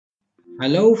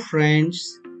Hello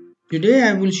friends, today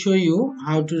I will show you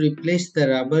how to replace the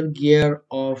rubber gear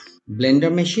of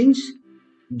blender machines.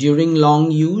 During long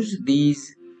use,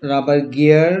 these rubber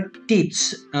gear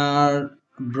teeth are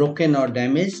broken or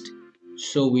damaged,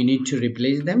 so we need to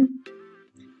replace them.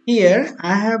 Here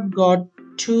I have got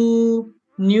two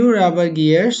new rubber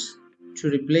gears to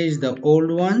replace the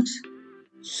old ones.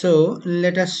 So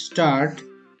let us start.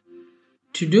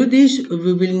 To do this,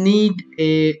 we will need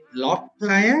a lock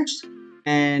pliers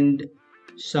and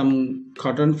some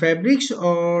cotton fabrics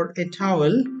or a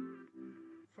towel.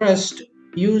 First,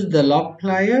 use the lock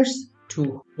pliers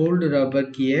to hold rubber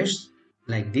gears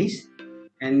like this,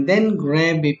 and then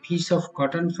grab a piece of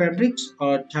cotton fabrics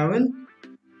or towel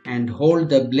and hold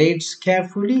the blades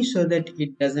carefully so that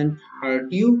it doesn't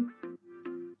hurt you.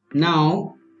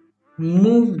 Now,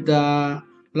 move the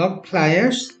lock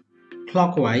pliers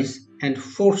clockwise and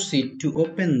force it to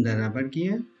open the rubber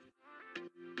gear.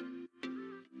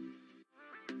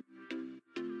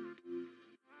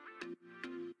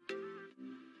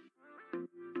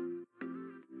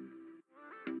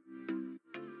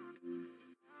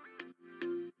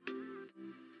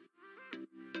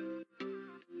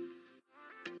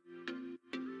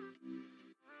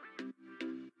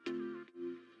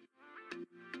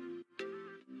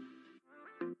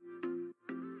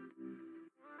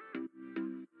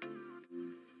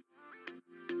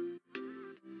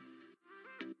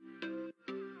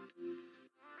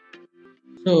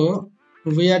 So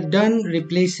we are done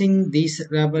replacing this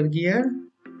rubber gear.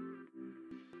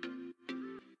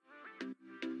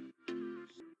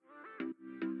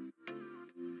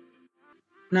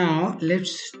 Now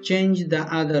let's change the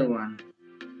other one.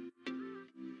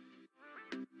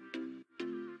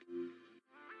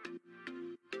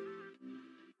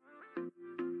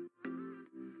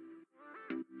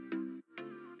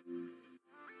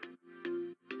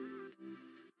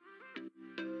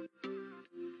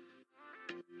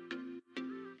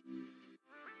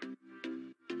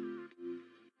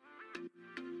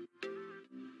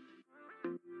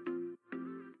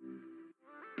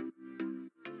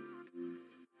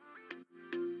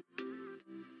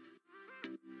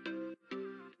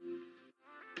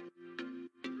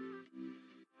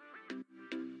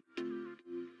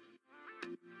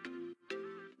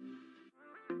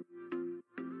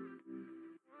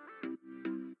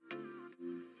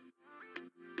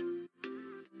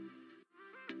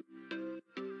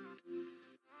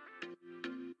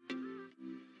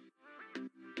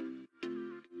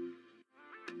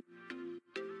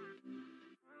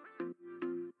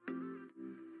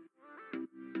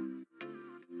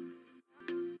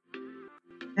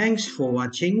 Thanks for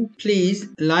watching. Please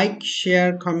like,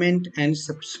 share, comment and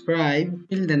subscribe.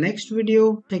 Till the next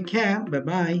video, take care. Bye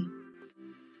bye.